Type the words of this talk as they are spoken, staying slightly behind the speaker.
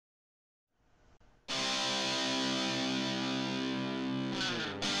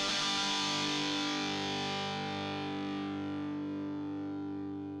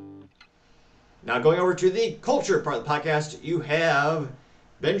Now going over to the culture part of the podcast, you have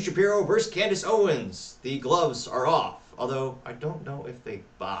Ben Shapiro versus Candace Owens. The gloves are off, although I don't know if they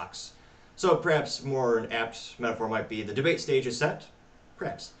box. So perhaps more an apt metaphor might be the debate stage is set.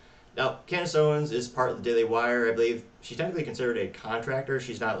 Perhaps. Now, Candace Owens is part of the Daily Wire. I believe she's technically considered a contractor.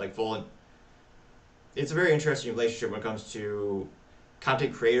 She's not like full. It's a very interesting relationship when it comes to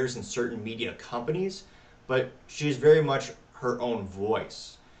content creators and certain media companies, but she's very much her own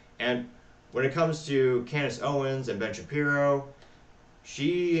voice. And when it comes to Candace Owens and Ben Shapiro,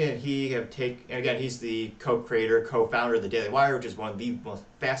 she and he have taken, and again, he's the co-creator, co-founder of the Daily Wire, which is one of the most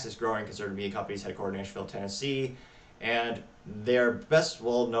fastest growing conservative media companies headquartered in Nashville, Tennessee. And they're best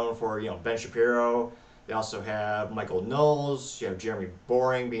well known for, Ben Shapiro. They also have Michael Knowles, you have Jeremy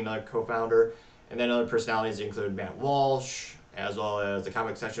Boring being another co-founder, and then other personalities include Matt Walsh, as well as the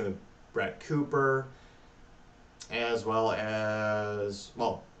comic section with Brett Cooper, as well as,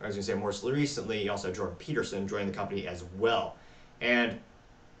 well, I was going to say more recently, also Jordan Peterson joined the company as well. And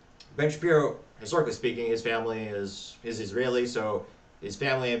Ben Shapiro, historically speaking, his family is Israeli, so his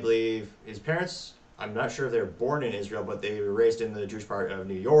family, I believe, his parents, I'm not sure if they were born in Israel, but they were raised in the Jewish part of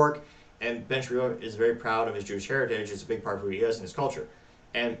New York, and Ben Shapiro is very proud of his Jewish heritage. It's a big part of who he is and his culture.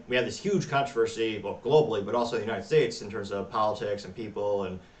 And we have this huge controversy, well, globally, but also in the United States in terms of politics and people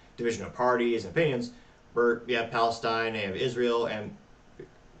and division of parties and opinions, where we have Palestine and have Israel, and the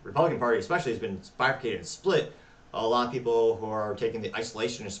Republican Party especially has been bifurcated and split. A lot of people who are taking the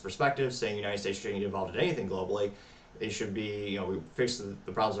isolationist perspective, saying the United States shouldn't get involved in anything globally. They should be, we fix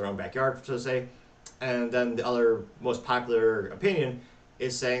the problems in our own backyard, so to say. And then the other most popular opinion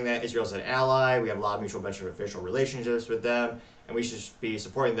is saying that Israel's an ally, we have a lot of mutual beneficial relationships with them, and we should be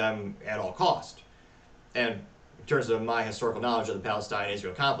supporting them at all cost. And in terms of my historical knowledge of the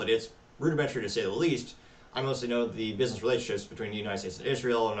Palestine-Israel conflict, it's rudimentary to say the least. I mostly know the business relationships between the United States and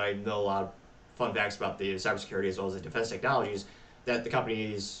Israel, and I know a lot of fun facts about the cybersecurity as well as the defense technologies that the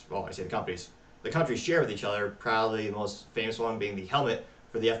companies, well, I say the countries share with each other. Probably the most famous one being the helmet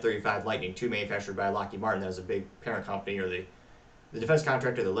for the F-35 Lightning II manufactured by Lockheed Martin. That was a big parent company, or the defense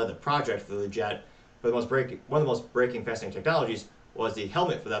contractor that led the project for the jet. But one of the most breaking, fascinating technologies was the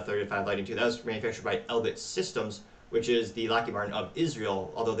helmet for the F-35 Lightning II. That was manufactured by Elbit Systems, which is the Lockheed Martin of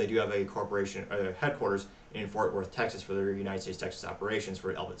Israel, although they do have a corporation headquarters in Fort Worth, Texas, for their United States Texas operations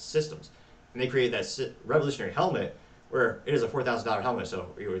for Elbit Systems. And they created that revolutionary helmet, where it is a $4,000 helmet, so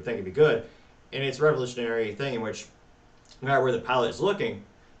you would think it'd be good. And it's a revolutionary thing in which, no matter where the pilot is looking,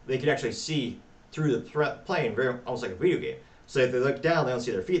 they can actually see through the plane, very almost like a video game. So if they look down, they don't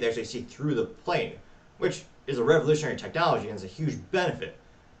see their feet, they actually see through the plane, which is a revolutionary technology and is a huge benefit.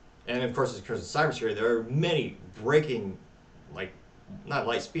 And of course, in terms of cybersecurity, there are many breaking, not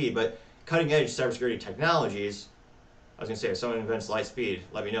light speed, but cutting edge cybersecurity technologies. I was going to say, if someone invents light speed,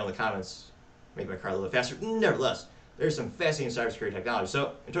 let me know in the comments, make my car a little bit faster. Nevertheless, there's some fascinating cybersecurity technology.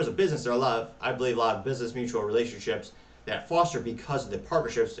 So in terms of business, there are I believe, a lot of business mutual relationships that foster because of the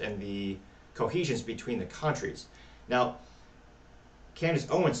partnerships and the cohesions between the countries. Now, Candace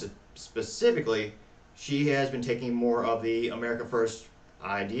Owens specifically, she has been taking more of the America First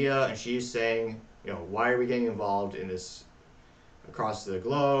idea, and she's saying, why are we getting involved in this across the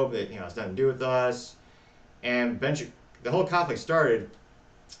globe? It has nothing to do with us. And the whole conflict started,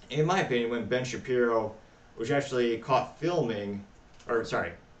 in my opinion, when Ben Shapiro was actually caught filming,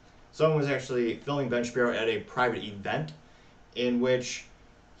 someone was actually filming Ben Shapiro at a private event in which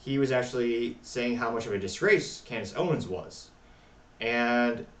he was actually saying how much of a disgrace Candace Owens was.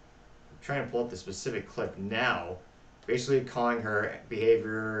 And I'm trying to pull up the specific clip now, basically calling her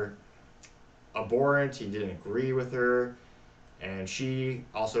behavior abhorrent. He didn't agree with her, and she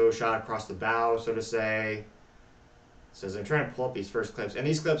also shot across the bow, so to say. Says, I'm trying to pull up these first clips, and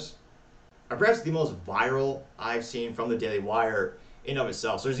these clips are perhaps the most viral I've seen from the Daily Wire in of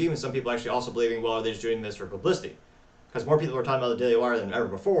itself. So there's even some people actually also believing, well, they're just doing this for publicity, because more people are talking about the Daily Wire than ever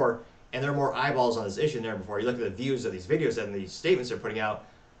before, and there are more eyeballs on this issue than ever before. You look at the views of these videos and these statements they're putting out,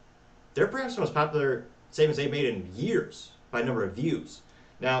 they're perhaps the most popular statements they've made in years by number of views.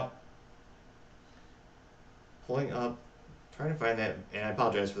 Now, pulling up, trying to find that, and I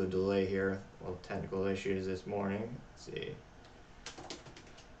apologize for the delay here. Well, technical issues this morning. Let's see.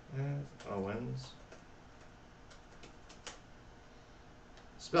 Owens.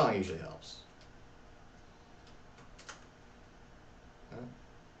 Spelling usually helps.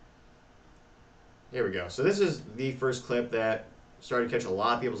 Here we go. So this is the first clip that started to catch a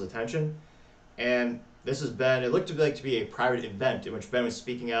lot of people's attention. And this has been, it looked to be a private event in which Ben was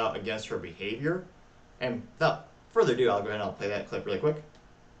speaking out against her behavior. And without further ado, I'll go ahead and I'll play that clip really quick.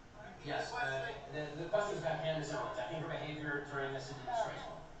 Yes, the question is about Candace Owens. I think her behavior during this is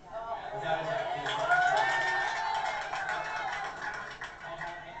disgraceful. Without a doubt.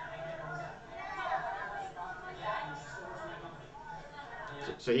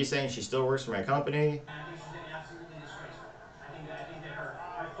 So he's saying she still works for my company. And I think she's absolutely disgraceful. I think that her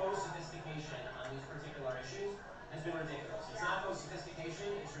faux sophistication on these particular issues has been ridiculous. It's not faux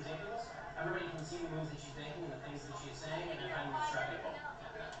sophistication, it's ridiculous. Everybody can see the moves that she's making and the things that she's saying, and I find them disreputable.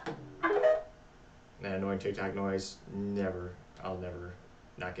 That annoying TikTok noise, never, I'll never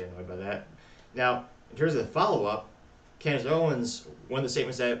not get annoyed by that. Now, in terms of the follow-up, Candace Owens, one of the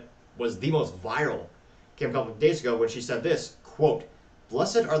statements that was the most viral, came a couple of days ago when she said this, quote,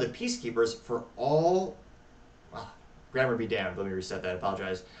 "Blessed are the peacekeepers for all..." Grammar be damned, let me reset that, I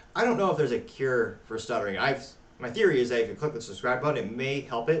apologize. I don't know if there's a cure for stuttering. My theory is that if you click the subscribe button, it may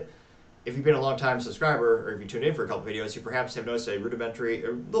help it. If you've been a long time subscriber, or if you tuned in for a couple videos, you perhaps have noticed a rudimentary,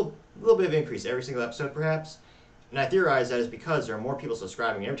 a little bit of increase every single episode perhaps. And I theorize that is because there are more people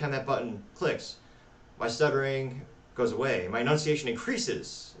subscribing. Every time that button clicks, my stuttering goes away. My enunciation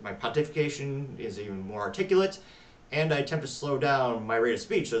increases. My pontification is even more articulate. And I attempt to slow down my rate of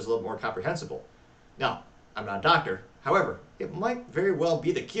speech so it's a little more comprehensible. Now, I'm not a doctor. However, it might very well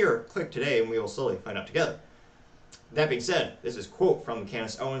be the cure. Click today and we will slowly find out together. That being said, this is a quote from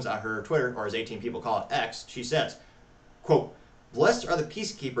Candace Owens on her Twitter, or as 18 people call it, X. She says, quote, "Blessed are the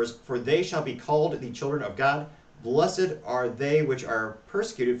peacekeepers, for they shall be called the children of God. Blessed are they which are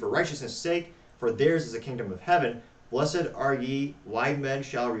persecuted for righteousness' sake, for theirs is the kingdom of heaven. Blessed are ye, why men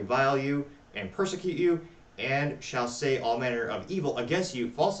shall revile you and persecute you, and shall say all manner of evil against you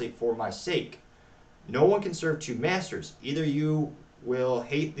falsely for my sake. No one can serve two masters. Either you will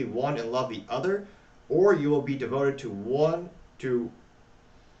hate the one and love the other, or you will be devoted to one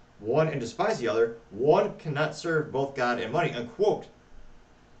and despise the other. One cannot serve both God and money," unquote.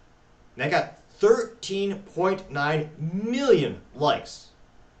 And that got 13.9 million likes.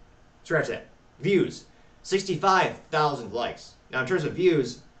 Scratch that. Views, 65,000 likes. Now in terms of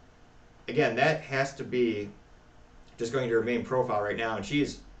views, again, that has to be just going to her main profile right now, and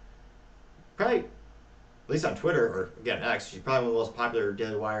she's probably, at least on Twitter, or again X, she's probably one of the most popular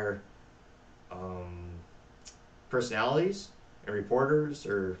Daily Wire personalities and reporters.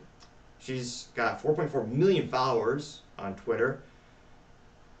 Or she's got 4.4 million followers on Twitter,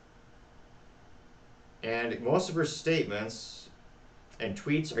 and most of her statements and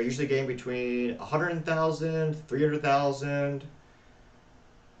tweets are usually getting between 100,000, 300,000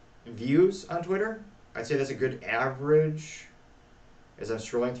 views on Twitter. I'd say that's a good average as I'm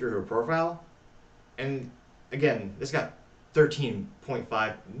scrolling through her profile. And again, this got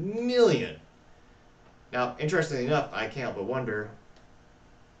 13.5 million. Now, interestingly enough, I can't help but wonder,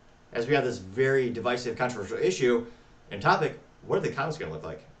 as we have this very divisive, controversial issue and topic, what are the comments going to look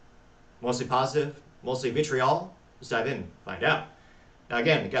like? Mostly positive? Mostly vitriol? Let's dive in and find out. Now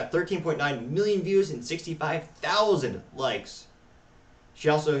again, it got 13.9 million views and 65,000 likes. She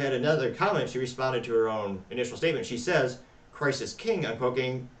also had another comment. She responded to her own initial statement. She says, "Christ is King," unquote,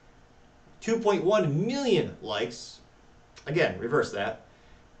 getting 2.1 million likes. Again, reverse that.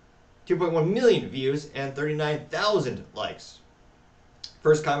 2.1 million views and 39,000 likes.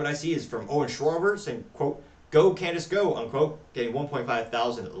 First comment I see is from Owen Schroeder saying, quote, "Go Candace go," unquote, getting 1.5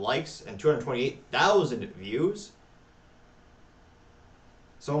 thousand likes and 228,000 views.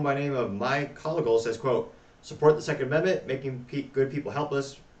 Someone by the name of My Colligal says, quote, "Support the Second Amendment. Making good people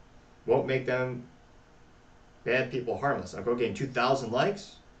helpless won't make them bad people harmless," unquote, getting 2,000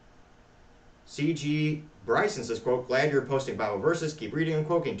 likes. CG Bryson says, quote, "Glad you're posting Bible verses. Keep reading,"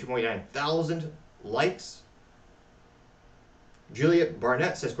 unquote, getting 2.9 thousand likes. Juliet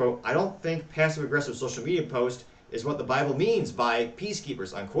Barnett says, quote, "I don't think passive-aggressive social media post is what the Bible means by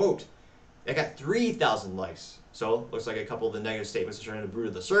peacekeepers," unquote. That got 3,000 likes. So, looks like a couple of the negative statements are starting to brew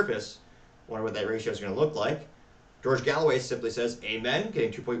to the surface. Wonder what that ratio is going to look like. George Galloway simply says, "Amen,"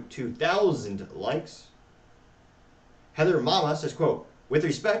 getting 2.2 thousand likes. Heather Mama says, quote, "With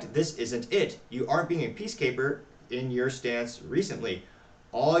respect, this isn't it. You aren't being a peacekeeper in your stance recently.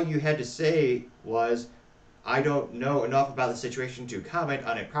 All you had to say was, I don't know enough about the situation to comment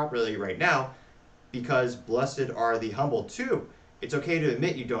on it properly right now, because blessed are the humble too. It's okay to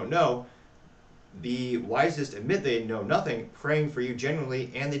admit you don't know. The wisest admit they know nothing. Praying for you genuinely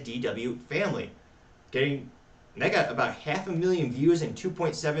and the DW family." That got about 500,000 views and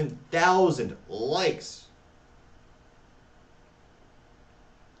 2.7 thousand likes.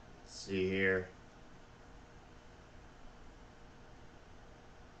 Let's see here.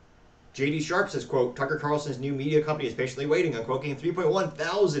 JD Sharp says, quote, "Tucker Carlson's new media company is patiently waiting," unquote, getting 3.1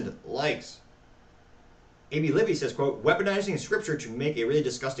 thousand likes. A.B. Libby says, quote, "Weaponizing scripture to make a really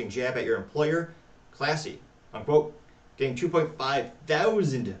disgusting jab at your employer, classy," unquote, getting 2.5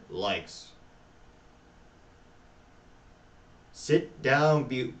 thousand likes. Sit Down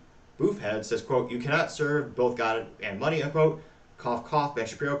Boofhead says, quote, "You cannot serve both God and money," unquote, cough, cough, Ben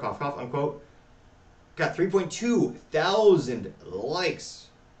Shapiro, cough, cough, unquote, got 3.2 thousand likes.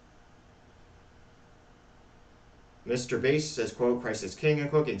 Mr. Bass says, quote, Christ is King,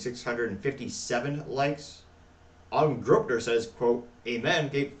 unquote, getting 657 likes. Autumn Gropner says, quote, Amen,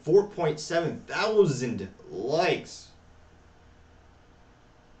 gave 4.7 thousand likes.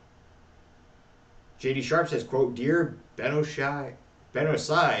 JD Sharp says, quote, Dear Benoside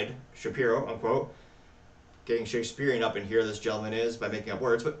Shapiro, unquote, getting Shakespearean up in here, this gentleman is, by making up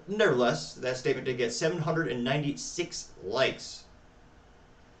words, but nevertheless, that statement did get 796 likes.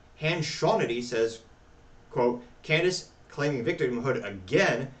 Han Shawnity says, quote, Candace claiming victimhood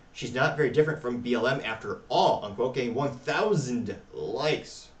again, she's not very different from BLM after all, unquote, getting 1,000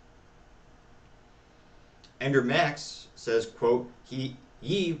 likes. Ender Max says, quote,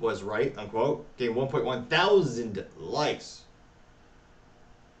 Ye was right, unquote, getting 1.1 thousand likes.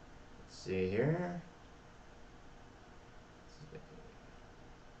 Let's see here.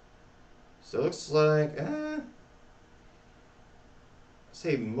 So it looks like,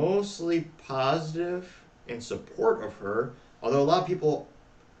 say mostly positive in support of her, although a lot of people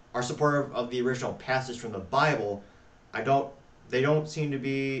are supportive of the original passage from the Bible. They don't seem to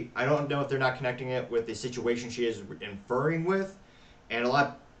be, I don't know if they're not connecting it with the situation she is inferring with, and a lot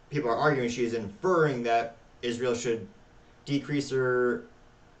of people are arguing she is inferring that Israel should decrease their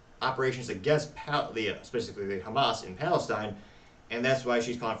operations against specifically the Hamas in Palestine, and that's why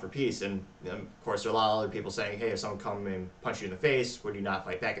she's calling for peace. And of course, there are a lot of other people saying, hey, if someone come and punch you in the face, would you not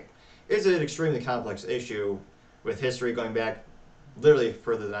fight back? It's an extremely complex issue with history going back literally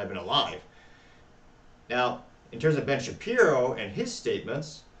further than I've been alive. Now, in terms of Ben Shapiro and his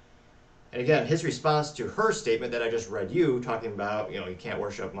statements, and again, his response to her statement that I just read you, talking about, you can't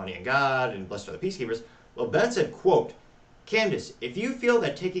worship money and God and blessed are the peacekeepers. Well, Ben said, quote, Candace, if you feel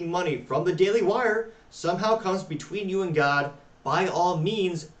that taking money from the Daily Wire somehow comes between you and God, by all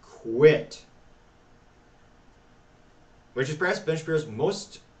means, quit. Which is perhaps Ben Shapiro's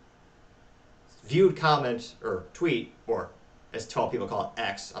most viewed comment or tweet, or as tall people call it,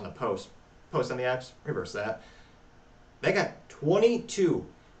 X on the post on the X, reverse that. That got 22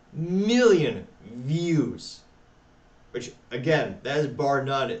 million views, which again, that is bar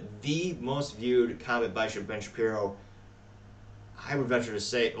none the most viewed comment by Ben Shapiro, I would venture to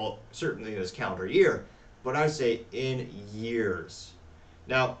say, well, certainly this calendar year, but I would say in years.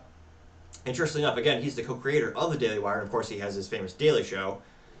 Now, interestingly enough, again, he's the co-creator of the Daily Wire, and of course he has his famous Daily Show,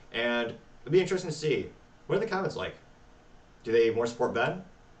 and it'd be interesting to see, what are the comments like? Do they more support Ben?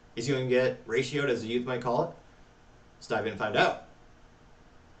 Is he going to get ratioed, as the youth might call it? Let's dive in and find out.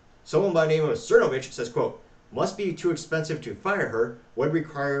 Someone by the name of Cernovich says, quote, must be too expensive to fire her, would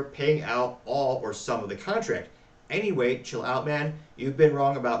require paying out all or some of the contract. Anyway, chill out, man. You've been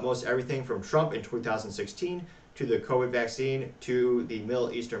wrong about most everything from Trump in 2016 to the COVID vaccine to the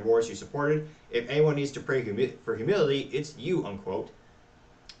Middle Eastern wars you supported. If anyone needs to pray for humility, it's you, unquote.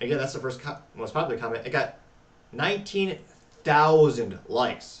 Again, that's the first most popular comment. It got 19,000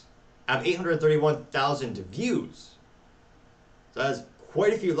 likes out of 831,000 views. So that's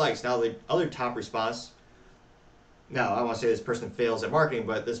quite a few likes. Now, the other top response, now I don't want to say this person fails at marketing,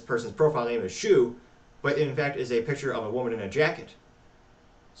 but this person's profile name is Shoe, but in fact is a picture of a woman in a jacket.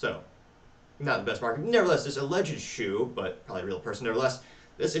 So, not the best marketing. Nevertheless, this alleged Shoe, but probably a real person, nevertheless,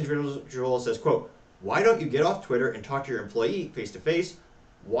 this individual says, quote, why don't you get off Twitter and talk to your employee face to face?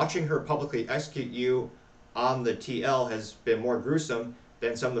 Watching her publicly execute you on the TL has been more gruesome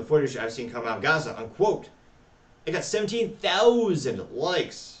than some of the footage I've seen come out of Gaza, unquote. It got 17,000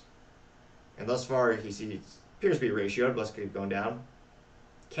 likes. And thus far, he appears to be ratioed, but let's keep going down.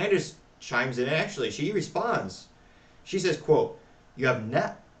 Candace chimes in, actually. She responds. She says, quote, you have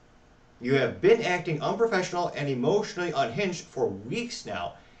been acting unprofessional and emotionally unhinged for weeks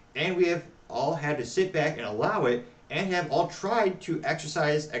now, and we have all had to sit back and allow it, and have all tried to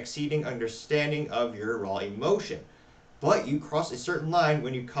exercise exceeding understanding of your raw emotion. But you cross a certain line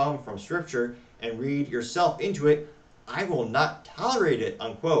when you come from Scripture and read yourself into it. I will not tolerate it,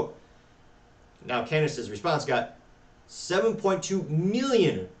 unquote. Now, Candace's response got 7.2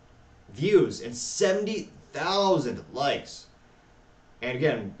 million views and 70,000 likes. And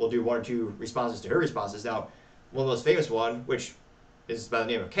again, we'll do one or two responses to her responses. Now, one of the most famous one, which is by the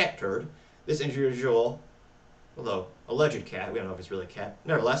name of Cat Turd, this individual, although alleged cat, we don't know if it's really a cat,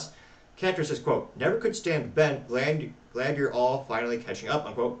 nevertheless, Cat Turd says, quote, never could stand Ben, glad you're all finally catching up,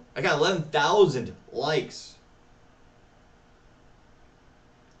 unquote. I got 11,000 likes.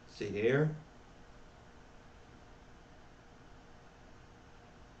 Let's see here.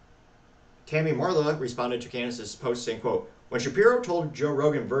 Tammy Marla responded to Candace's post saying, quote, when Shapiro told Joe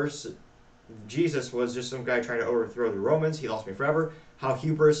Rogan Jesus was just some guy trying to overthrow the Romans. He lost me forever. How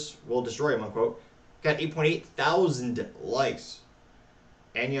hubris will destroy him, unquote. Got 8.8 thousand likes.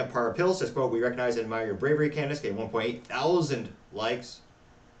 Anya Parapil says, quote, we recognize and admire your bravery, Candace. Gave 1.8 thousand likes.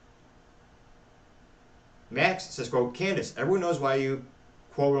 Max says, quote, Candace, everyone knows why you,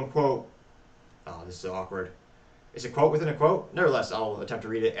 quote unquote, oh, this is so awkward. It's a quote within a quote? Nevertheless, I'll attempt to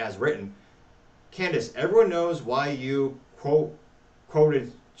read it as written. Candace, everyone knows why you, quote,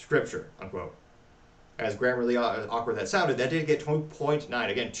 quoted scripture, unquote. As grammarly awkward that sounded, that did get 2.9.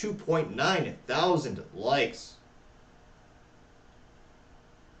 Again, 2.9 thousand likes.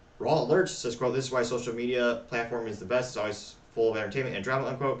 Raw Alerts says, quote, this is why social media platform is the best. It's always full of entertainment and drama,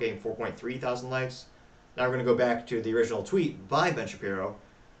 unquote. Getting 4.3 thousand likes. Now we're going to go back to the original tweet by Ben Shapiro.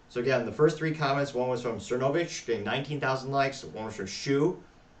 So again, the first three comments, one was from Cernovich, getting 19,000 likes. One was from Shu,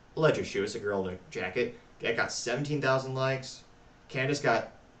 alleged Shu, it's a girl in a jacket. That got 17,000 likes. Candace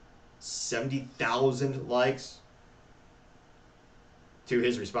got 70,000 likes to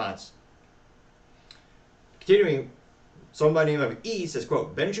his response. Continuing, someone by the name of E says,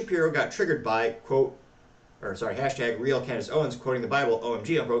 quote, Ben Shapiro got triggered by, quote, or sorry, hashtag real Candace Owens quoting the Bible,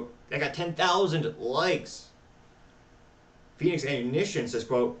 OMG, unquote. That got 10,000 likes. Phoenix Ammunition says,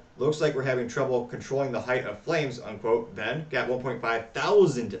 quote, looks like we're having trouble controlling the height of flames, unquote. Ben got 1.5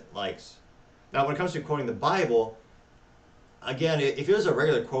 thousand likes. Now, when it comes to quoting the Bible, again, if it was a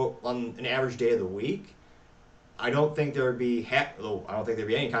regular quote on an average day of the week, I don't think there would be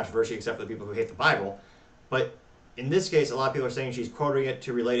any controversy except for the people who hate the Bible. But in this case, a lot of people are saying she's quoting it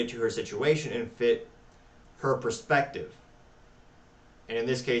to relate it to her situation and fit her perspective. And in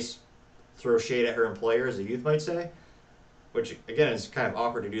this case, throw shade at her employer, as the youth might say, which again is kind of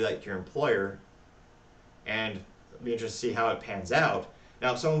awkward to do that to your employer. And it'll be interesting to see how it pans out.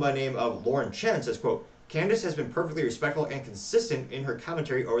 Now, someone by the name of Lauren Chen says, quote, Candace has been perfectly respectful and consistent in her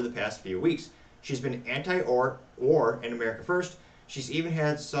commentary over the past few weeks. She's been anti-war and America First. She's even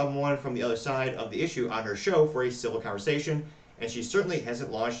had someone from the other side of the issue on her show for a civil conversation, and she certainly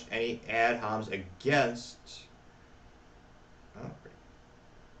hasn't launched any ad homs against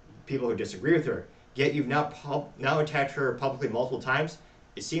people who disagree with her. Yet you've now attacked her publicly multiple times.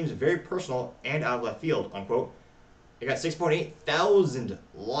 It seems very personal and out of left field, unquote. It got 6.8 thousand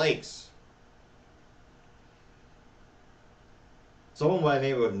likes. Someone by the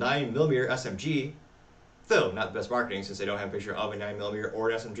name of 9mm SMG, though not the best marketing since they don't have a picture of a 9mm or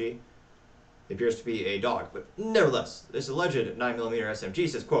an SMG. It appears to be a dog, but nevertheless, this alleged 9mm SMG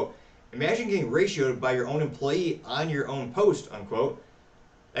says, quote, imagine getting ratioed by your own employee on your own post, unquote.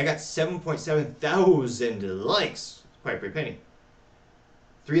 I got 7.7 thousand likes. Quite a pretty penny.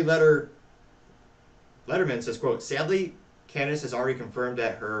 Letterman says, quote, sadly, Candace has already confirmed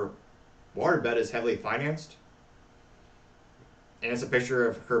that her waterbed is heavily financed. And it's a picture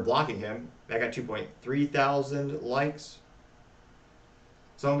of her blocking him. That got 2.3 thousand likes.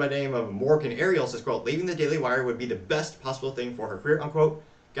 Someone by the name of Morgan Ariel says, quote, leaving the Daily Wire would be the best possible thing for her career, unquote.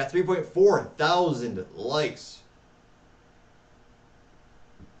 Got 3.4 thousand likes.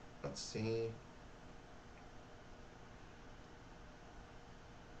 Let's see.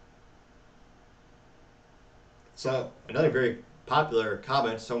 So, another very popular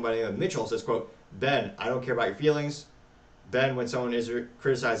comment, someone by the name of Mitchell says, quote, Ben, I don't care about your feelings. Ben, when someone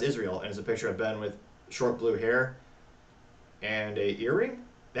criticized Israel, and it's a picture of Ben with short blue hair and a earring.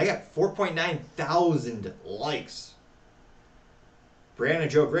 That got 4.9 thousand likes. Brianna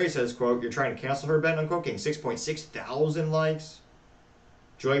Joe Gray says, quote, you're trying to cancel her, Ben, unquote, getting 6.6 thousand likes.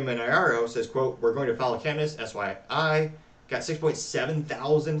 Joy Manayaro says, quote, we're going to follow Candace, SYI, got 6.7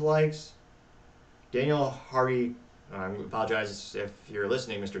 thousand likes. Daniel Hardy, I apologize if you're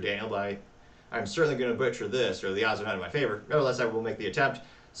listening, Mr. Daniel, but I'm certainly going to butcher this, or the odds are not in my favor. Nevertheless, I will make the attempt.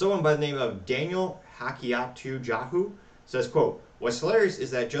 Someone by the name of Daniel Hakiatu Jahu says, quote, what's hilarious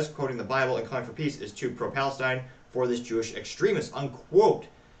is that just quoting the Bible and calling for peace is too pro-Palestine for this Jewish extremist, unquote.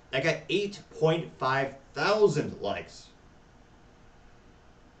 That got 8.5 thousand likes.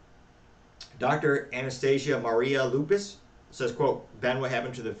 Dr. Anastasia Maria Lupus says, quote, Ben, what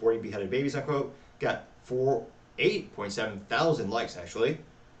happened to the 40 beheaded babies, unquote. Got 8.7 thousand likes, actually.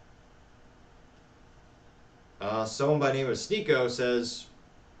 Someone by the name of Sneeko says,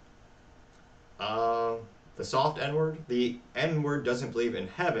 the soft N-word, the N-word doesn't believe in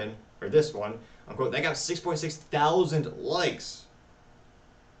heaven, or this one, unquote. That got 6.6 thousand likes.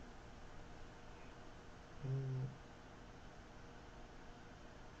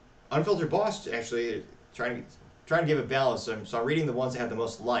 Unfiltered Boss actually trying to give a balance. So I'm reading the ones that have the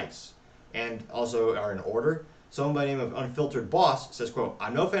most likes and also are in order. Someone by the name of Unfiltered Boss says, quote,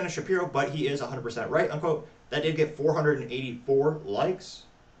 I'm no fan of Shapiro, but he is 100% right, unquote. That did get 484 likes.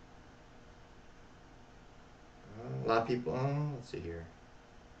 A lot of people. Let's see here.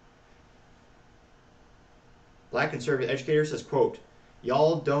 Black conservative educator says, quote,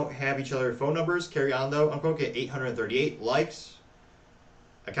 y'all don't have each other's phone numbers. Carry on though. Unquote. Get 838 likes.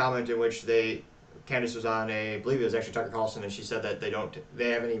 A comment in which Candace was on I believe it was actually Tucker Carlson, and she said that they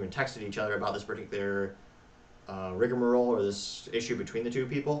haven't even texted each other about this particular rigmarole or this issue between the two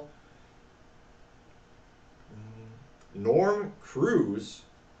people. Norm Cruz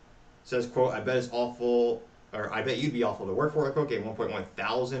says, quote, I bet it's awful, or I bet you'd be awful to work for, quote, getting 1.1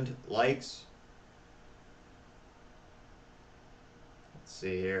 thousand likes. Let's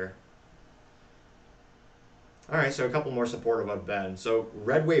see here. Alright, so a couple more supportive of Ben. So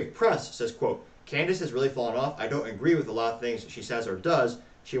Red Wave Press says, quote, Candace has really fallen off. I don't agree with a lot of things she says or does.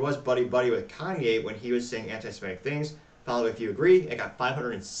 She was buddy-buddy with Kanye when he was saying anti-Semitic things. Follow if you agree. It got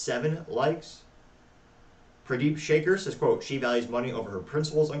 507 likes. Pradeep Shaker says, quote, she values money over her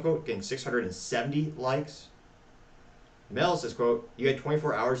principles, unquote, getting 670 likes. Mel says, quote, you had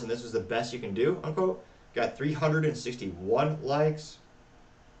 24 hours and this was the best you can do, unquote. Got 361 likes.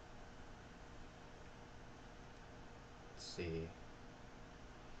 Let's see.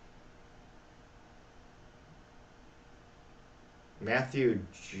 Matthew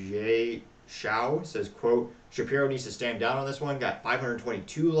J. Shao says, quote, Shapiro needs to stand down on this one. Got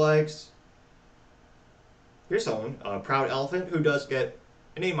 522 likes. Here's someone, Proud Elephant, who does get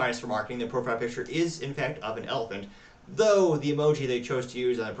an A- for marketing. The profile picture is, in fact, of an elephant, though the emoji they chose to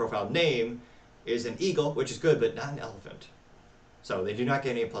use on the profile name is an eagle, which is good, but not an elephant. So they do not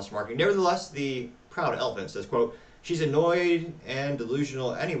get an A+ marketing. Nevertheless, the Proud Elephant says, quote, she's annoyed and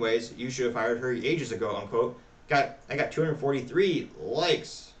delusional anyways. You should have fired her ages ago, unquote. I got 243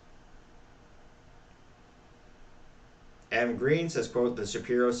 likes. Adam Green says, quote, the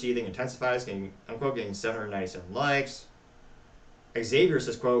Shapiro seething intensifies, unquote, getting 797 likes. Xavier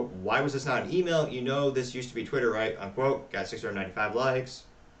says, quote, why was this not an email? You know this used to be Twitter, right? Unquote, got 695 likes.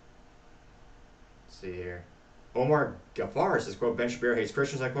 Let's see here. Omar Gafar says, quote, Ben Shapiro hates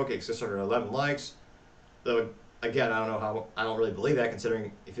Christians, unquote, getting 611 likes. Though, again, I don't really believe that,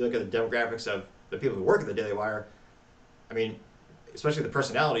 considering if you look at the demographics of the people who work at the Daily Wire, I mean, especially the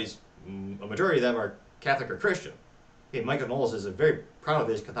personalities, a majority of them are Catholic or Christian. I mean, Michael Knowles is very proud of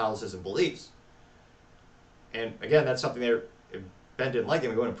his Catholicism beliefs. And again, that's something that Ben didn't like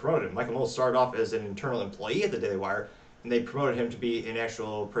him and go and promote him. Michael Knowles started off as an internal employee at the Daily Wire, and they promoted him to be an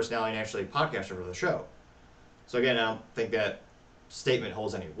actual personality and actually a podcaster for the show. So again, I don't think that statement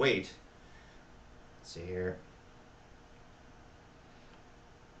holds any weight. Let's see here.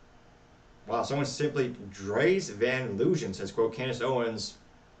 Wow, someone simply Dre's Van Lugen says, quote, Candace Owens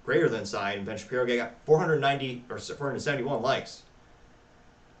greater than sign. Ben Shapiro got 490 or 471 likes.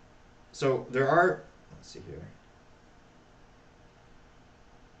 So there are, let's see here.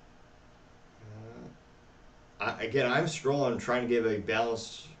 Again, I'm scrolling trying to give a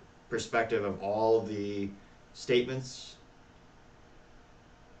balanced perspective of all the statements.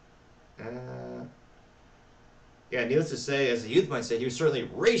 Yeah, needless to say, as the youth might say, he was certainly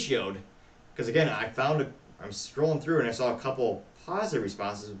ratioed. Because again, I'm scrolling through and I saw a couple positive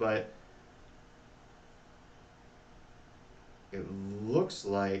responses, but it looks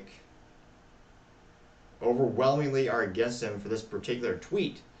like overwhelmingly are against him for this particular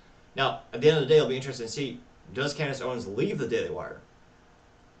tweet. Now, at the end of the day, it'll be interesting to see, does Candace Owens leave the Daily Wire?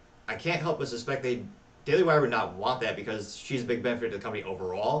 I can't help but suspect Daily Wire would not want that because she's a big benefit to the company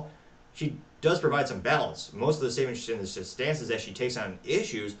overall. She does provide some balance. Most of the statements and the stances that she takes on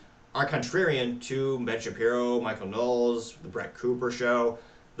issues are contrarian to Ben Shapiro, Michael Knowles, the Brett Cooper show,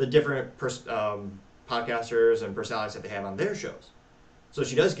 the different podcasters and personalities that they have on their shows. So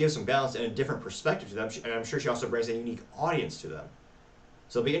she does give some balance and a different perspective to them, and I'm sure she also brings a unique audience to them.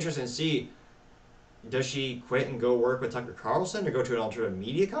 So it'll be interesting to see, does she quit and go work with Tucker Carlson or go to an alternative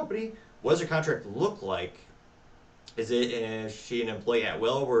media company? What does her contract look like? Is she an employee at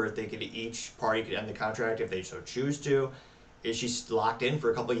will where each party could end the contract if they so choose to? Is she locked in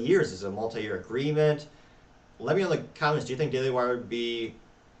for a couple of years? Is it a multi-year agreement? Let me know in the comments, do you think Daily Wire would be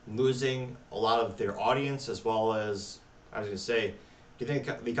losing a lot of their audience as well as, I was going to say, do you think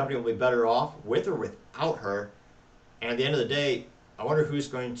the company will be better off with or without her? And at the end of the day, I wonder who's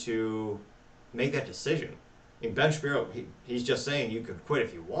going to make that decision. I mean, Ben Shapiro, he's just saying you can quit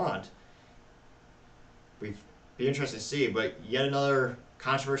if you want. We'd be interested to see, but yet another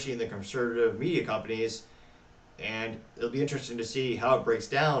controversy in the conservative media companies, and it'll be interesting to see how it breaks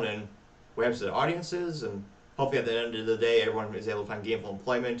down and what happens to the audiences, and hopefully at the end of the day everyone is able to find gainful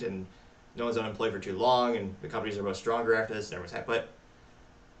employment and no one's unemployed for too long and the companies are much stronger after this and everyone's happy. But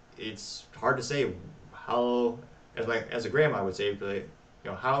it's hard to say how, as a grandma would say,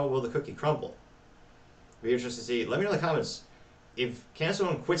 how will the cookie crumble? Be interested to see. Let me know in the comments. If Candace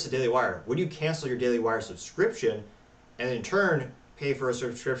Owens quits the Daily Wire, would you cancel your Daily Wire subscription and in turn pay for a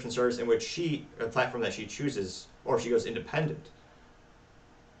subscription service in which a platform that she chooses, or if she goes independent?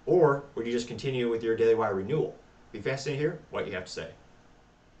 Or would you just continue with your Daily Wire renewal? Be fascinated to hear what you have to say.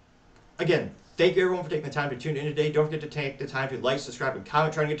 Again, thank you everyone for taking the time to tune in today. Don't forget to take the time to like, subscribe, and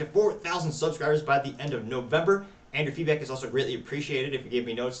comment. Trying to get to 4,000 subscribers by the end of November. And your feedback is also greatly appreciated. If you give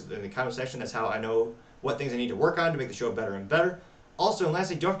me notes in the comment section, that's how I know what things I need to work on to make the show better and better. Also, and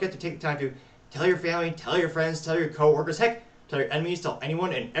lastly, don't forget to take the time to tell your family, tell your friends, tell your co-workers, heck, tell your enemies, tell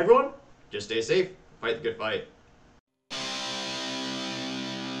anyone and everyone. Just stay safe, fight the good fight.